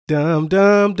Dum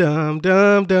dum dum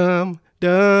dum dum.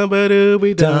 Dum ba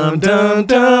dooby dum dum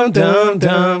dum dum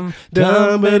dum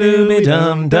dum ba dooby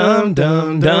dum dum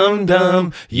dum dum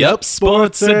dum. Yup,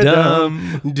 sports are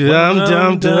dumb. Dum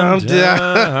dum dum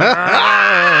dum.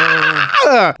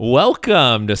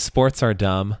 Welcome to Sports Are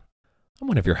Dumb. I'm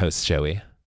one of your hosts, Joey.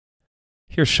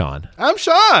 Here's Sean. I'm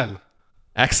Sean.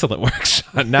 Excellent work,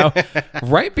 Sean. Now,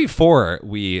 right before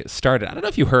we started, I don't know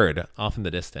if you heard off in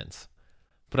the distance,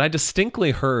 but I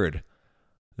distinctly heard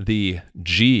the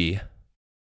G,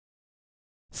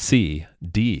 C,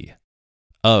 D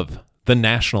of the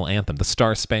national anthem, the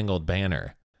Star Spangled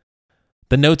Banner.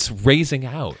 The notes raising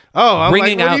out,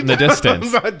 ringing out in the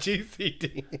distance. About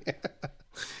GCD.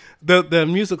 The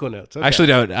musical notes. Okay.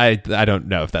 Actually, I don't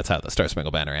know if that's how the Star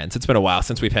Spangled Banner ends. It's been a while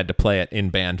since we've had to play it in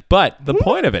band. But the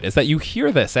point of it is that you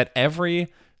hear this at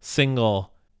every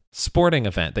single sporting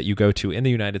event that you go to in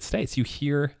the United States. You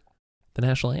hear the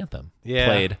national anthem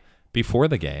played before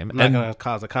the game. I'm not going to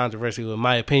cause a controversy with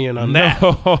my opinion on that.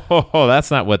 No, that's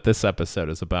not what this episode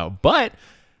is about. But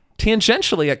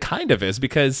tangentially, it kind of is,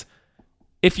 because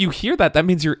if you hear that, that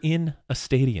means you're in a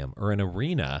stadium or an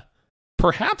arena,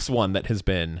 perhaps one that has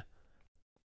been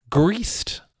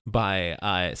greased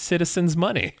by citizens'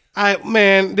 money.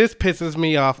 Man, this pisses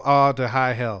me off all to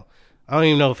high hell. I don't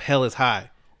even know if hell is high.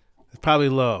 It's probably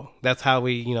low. That's how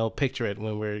we, picture it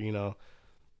when we're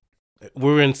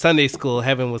in Sunday school.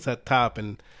 Heaven was at top.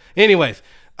 And anyways,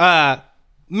 man,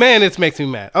 this makes me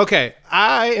mad. Okay,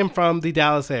 I am from the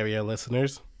Dallas area,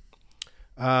 listeners.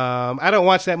 I don't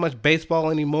watch that much baseball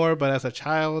anymore, but as a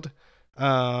child,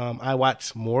 I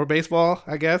watched more baseball,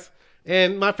 I guess.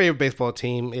 And my favorite baseball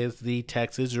team is the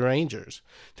Texas Rangers.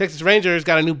 Texas Rangers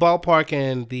got a new ballpark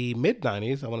in the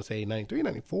mid-90s. I want to say 93,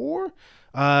 94.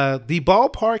 The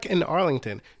ballpark in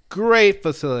Arlington. Great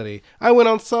facility. I went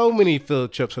on so many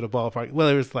field trips to the ballpark,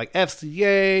 whether it's like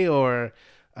FCA or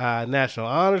National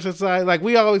Honor Society. Like,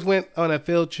 we always went on a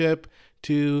field trip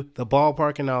to the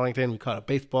ballpark in Arlington. We caught a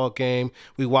baseball game.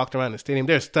 We walked around the stadium.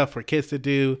 There's stuff for kids to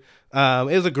do.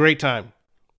 It was a great time.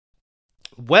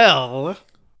 Well,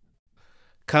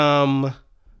 come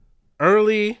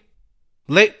late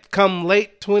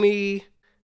 20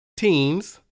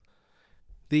 teens,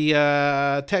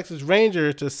 the Texas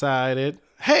Rangers decided,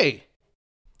 hey,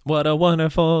 what a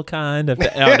wonderful kind of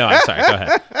oh no, I'm sorry, go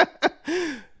ahead.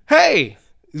 Hey,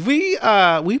 we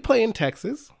play in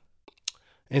Texas,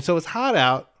 and so it's hot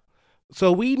out,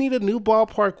 so we need a new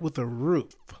ballpark with a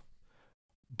roof,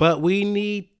 but we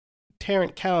need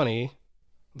Tarrant County,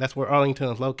 that's where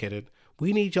Arlington is located,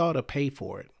 we need y'all to pay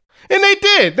for it. And they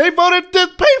did. They voted to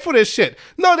pay for this shit.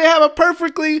 No, they have a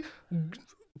perfect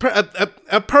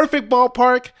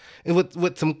ballpark, and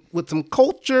with some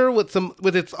culture, with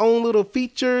its own little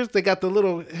features. They got the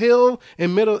little hill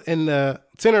in the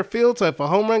center field, so if a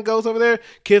home run goes over there,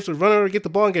 kids would run over to get the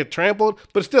ball and get trampled.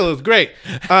 But still, it's great.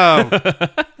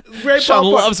 Great Sean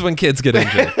ballpark. loves when kids get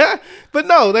injured. But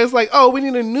no, there's like, we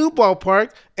need a new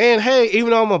ballpark. And hey, even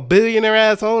though I'm a billionaire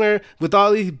ass owner with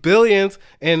all these billions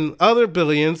and other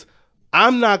billions,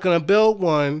 I'm not going to build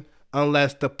one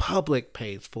unless the public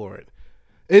pays for it.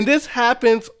 And this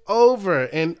happens over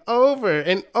and over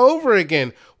and over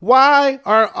again. Why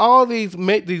are all these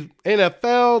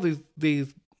NFL,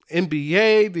 these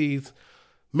NBA, these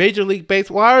Major League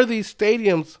Baseball, why are these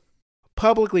stadiums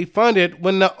publicly funded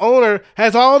when the owner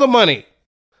has all the money?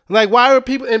 Like, why are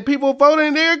people voting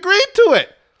and they agreed to it?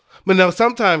 But no,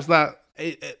 sometimes not,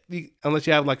 unless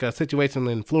you have like a situation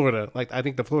in Florida. Like, I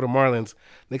think the Florida Marlins,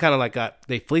 they kind of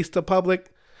they fleeced the public.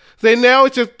 So now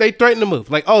it's just, they threaten to move.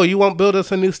 Like, oh, you won't build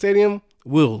us a new stadium?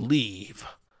 We'll leave.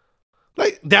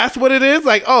 Like, that's what it is?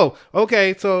 Like, oh,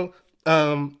 okay, so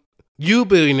you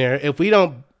billionaire, if we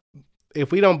don't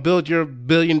build your $1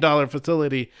 billion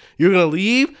facility, you're going to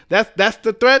leave? That's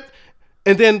the threat?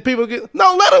 And then people let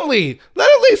them leave.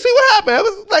 Let them leave. See what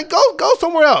happens. Like, go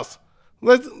somewhere else.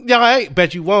 I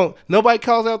bet you won't. Nobody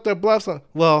calls out their bluffs.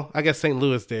 Well, I guess St.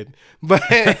 Louis did, but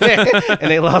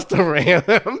and they lost the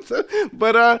Rams.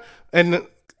 But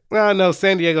no,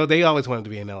 San Diego. They always wanted to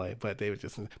be in LA, but they were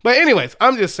just. But anyways,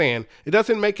 I'm just saying it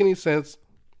doesn't make any sense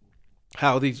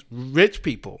how these rich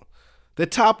people, the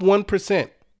top 1%,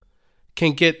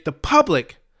 can get the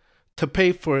public to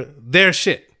pay for their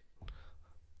shit.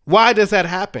 Why does that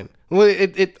happen? Well,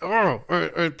 it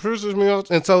pisses me off.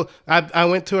 And so I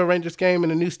went to a Rangers game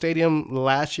in a new stadium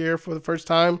last year for the first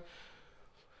time.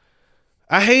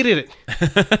 I hated it.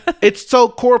 It's so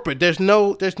corporate. There's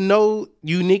no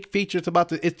unique features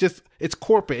about it. It's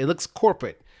corporate. It looks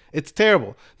corporate. It's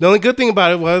terrible. The only good thing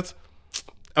about it was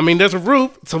I mean, there's a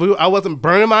roof, so I wasn't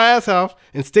burning my ass off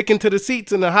and sticking to the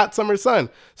seats in the hot summer sun.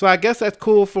 So I guess that's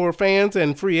cool for fans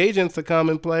and free agents to come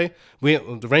and play.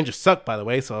 The Rangers suck, by the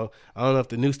way, so I don't know if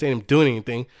the new stadium's doing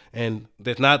anything, and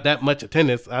there's not that much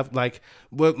attendance.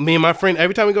 Me and my friend,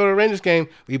 every time we go to a Rangers game,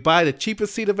 we buy the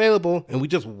cheapest seat available, and we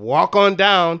just walk on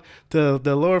down to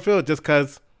the lower field just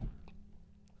because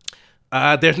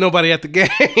there's nobody at the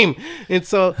game. And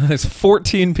so there's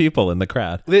 14 people in the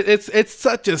crowd. It's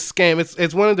such a scam.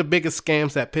 It's one of the biggest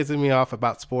scams that pisses me off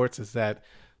about sports is that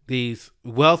these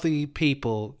wealthy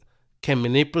people can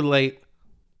manipulate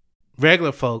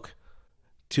regular folk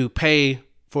to pay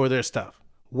for their stuff.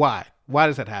 Why? Why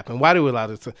does that happen? Why do we allow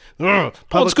this? Well,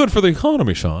 it's good for the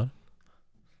economy, Sean.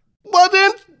 Well,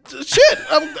 then, shit.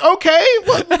 Okay.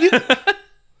 Well,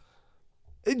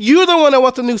 you're the one that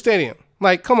wants a new stadium.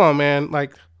 Like, come on, man.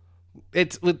 Like,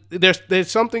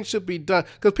 there's something should be done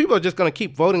because people are just going to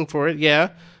keep voting for it. Yeah,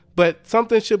 but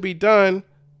something should be done,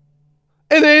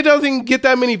 and it doesn't get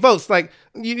that many votes. Like,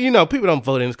 you know, people don't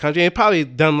vote in this country. It's probably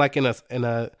done like in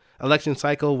a election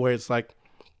cycle where it's like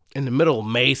in the middle of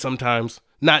May sometimes,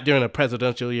 not during a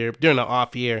presidential year, during an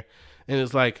off year, and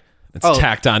it's like it's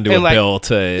tacked onto a bill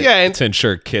to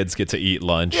ensure kids get to eat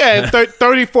lunch. Yeah, and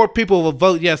 34 people will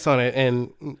vote yes on it,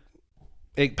 and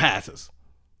it passes.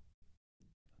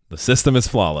 The system is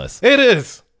flawless. It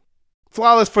is.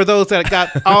 Flawless for those that got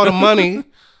all the money.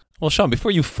 Well, Sean,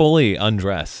 before you fully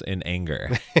undress in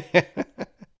anger,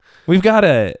 we've got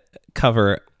to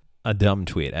cover a dumb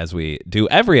tweet as we do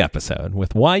every episode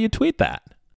with why you tweet that.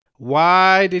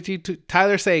 Why did you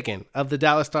Tyler Seguin of the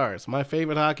Dallas Stars, my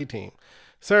favorite hockey team.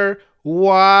 Sir,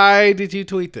 why did you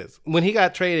tweet this? When he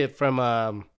got traded from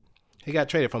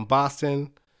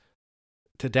Boston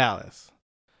to Dallas.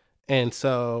 And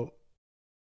so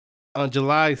on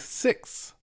July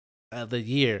 6th of the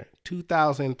year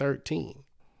 2013,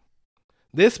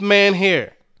 this man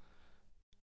here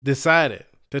decided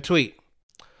to tweet,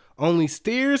 "Only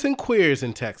steers and queers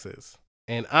in Texas,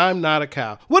 and I'm not a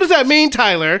cow." What does that mean,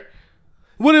 Tyler?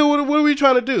 What are we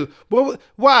trying to do?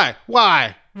 Why?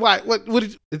 What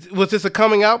was this a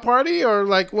coming out party or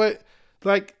like what?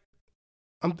 Like,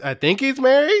 I think he's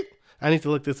married. I need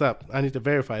to look this up. I need to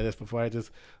verify this before I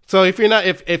just. So if you're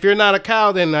not a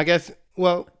cow, then I guess,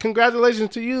 well,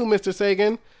 congratulations to you, Mr.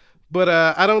 Seguin. But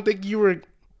I don't think you were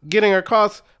getting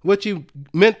across what you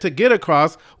meant to get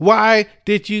across. Why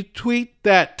did you tweet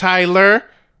that, Tyler?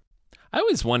 I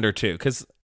always wonder too, because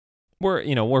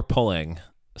we're pulling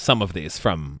some of these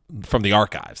from the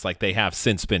archives, like they have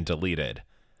since been deleted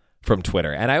from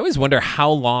Twitter, and I always wonder how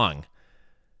long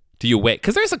do you wait?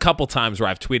 Because there's a couple times where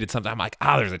I've tweeted something, I'm like,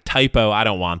 there's a typo. I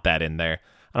don't want that in there.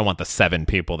 I don't want the 7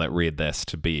 people that read this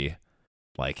to be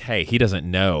like, hey, he doesn't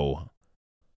know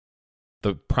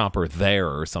the proper there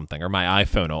or something. Or my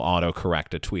iPhone will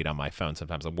autocorrect a tweet on my phone.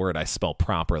 Sometimes a word I spell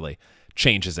properly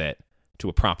changes it to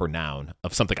a proper noun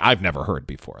of something I've never heard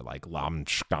before, like lam.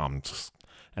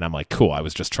 And I'm like, cool, I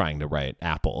was just trying to write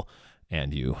apple,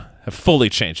 and you have fully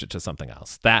changed it to something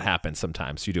else. That happens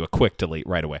sometimes. You do a quick delete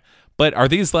right away. But are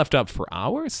these left up for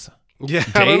hours? Yeah,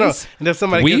 days? I don't know. And if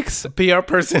somebody weeks? A PR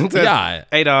person says, yeah,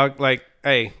 hey dog, like,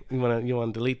 hey, you want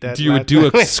to delete that? Do you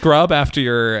do a scrub after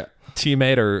your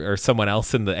teammate or someone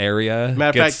else in the area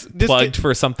gets plugged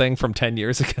for something from 10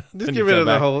 years ago? Just get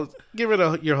rid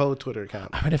of your whole Twitter account.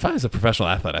 I mean, if I was a professional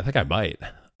athlete, I think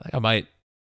I might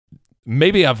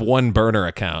maybe have one burner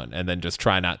account and then just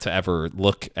try not to ever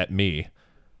look at me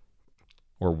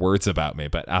or words about me.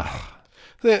 But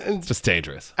it's just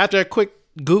dangerous. After a quick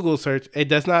Google search, it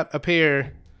does not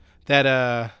appear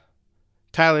that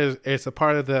Tyler is a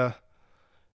part of the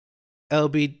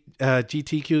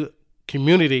LGBTQ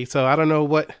community. So I don't know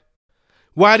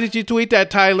why did you tweet that,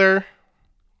 Tyler?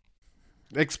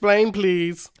 Explain,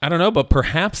 please. I don't know, but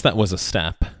perhaps that was a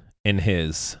step in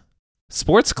his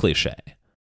sports cliche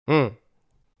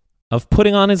of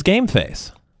putting on his game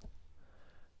face,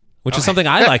 which is something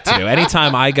I like to do.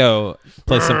 Anytime I go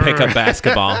play some pickup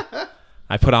basketball,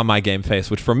 I put on my game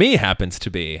face, which for me happens to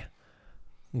be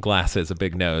glasses, a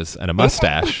big nose, and a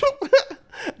mustache.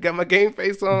 Got my game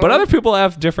face on. But other people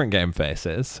have different game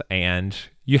faces, and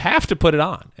you have to put it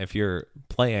on if you're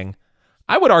playing.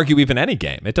 I would argue even any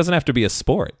game. It doesn't have to be a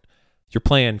sport. You're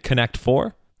playing Connect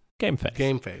 4, game face.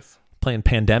 Game face. Playing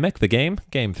Pandemic, the game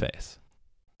face.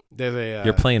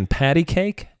 You're playing Patty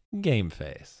Cake, game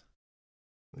face.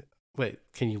 Wait,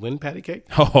 can you win Patty Cake?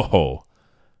 Oh,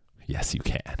 yes, you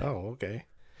can. Oh, okay.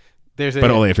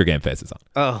 But only if your game face is on.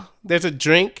 Oh, there's a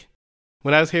drink.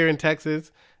 When I was here in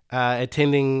Texas,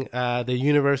 attending the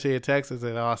University of Texas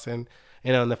at Austin,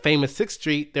 and on the famous 6th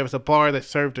Street, there was a bar that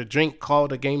served a drink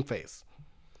called a game face.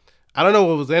 I don't know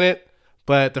what was in it,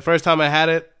 But the first time I had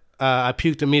it, I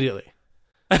puked immediately.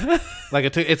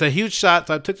 Like it's a huge shot,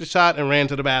 so I took the shot and ran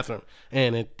to the bathroom,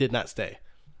 and it did not stay.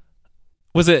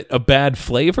 Was it a bad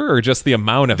flavor or just the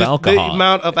amount of alcohol? The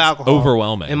amount of alcohol,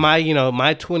 overwhelming. And my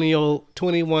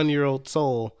 21-year-old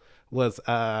soul was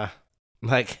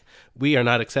like, we are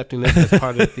not accepting this as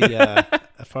part of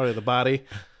the body.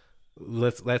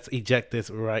 Let's eject this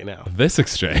right now. This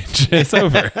exchange is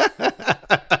over.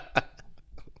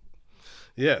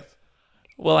 Yes.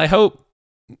 Well, I hope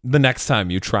the next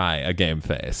time you try a game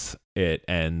face, it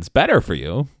ends better for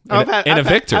you in a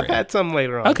victory. I've had some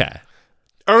later on. Okay.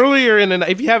 Earlier in the night,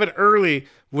 if you have it early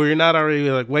where you're not already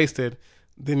like wasted,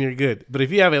 then you're good. But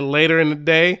if you have it later in the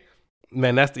day,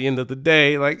 man, that's the end of the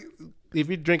day. Like if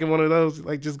you're drinking one of those,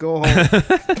 like just go home.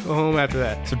 Go home after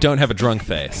that. So don't have a drunk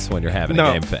face when you're having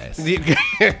a game face.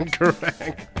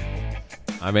 Correct.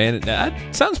 I mean,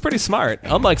 that sounds pretty smart,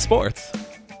 unlike sports,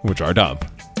 which are dumb.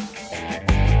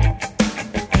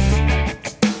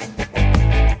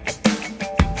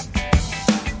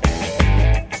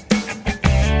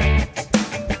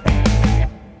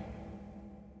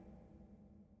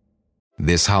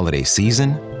 This holiday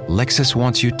season, Lexus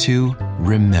wants you to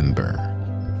remember.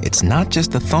 It's not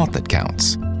just the thought that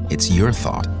counts, it's your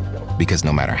thought. Because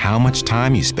no matter how much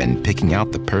time you spend picking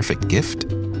out the perfect gift,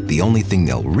 the only thing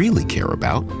they'll really care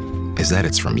about is that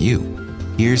it's from you.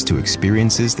 Here's to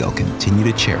experiences they'll continue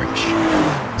to cherish.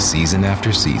 Season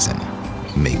after season.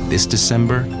 Make this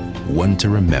December one to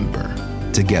remember.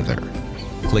 Together.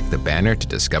 Click the banner to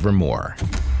discover more.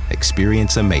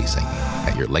 Experience amazing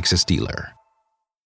at your Lexus dealer.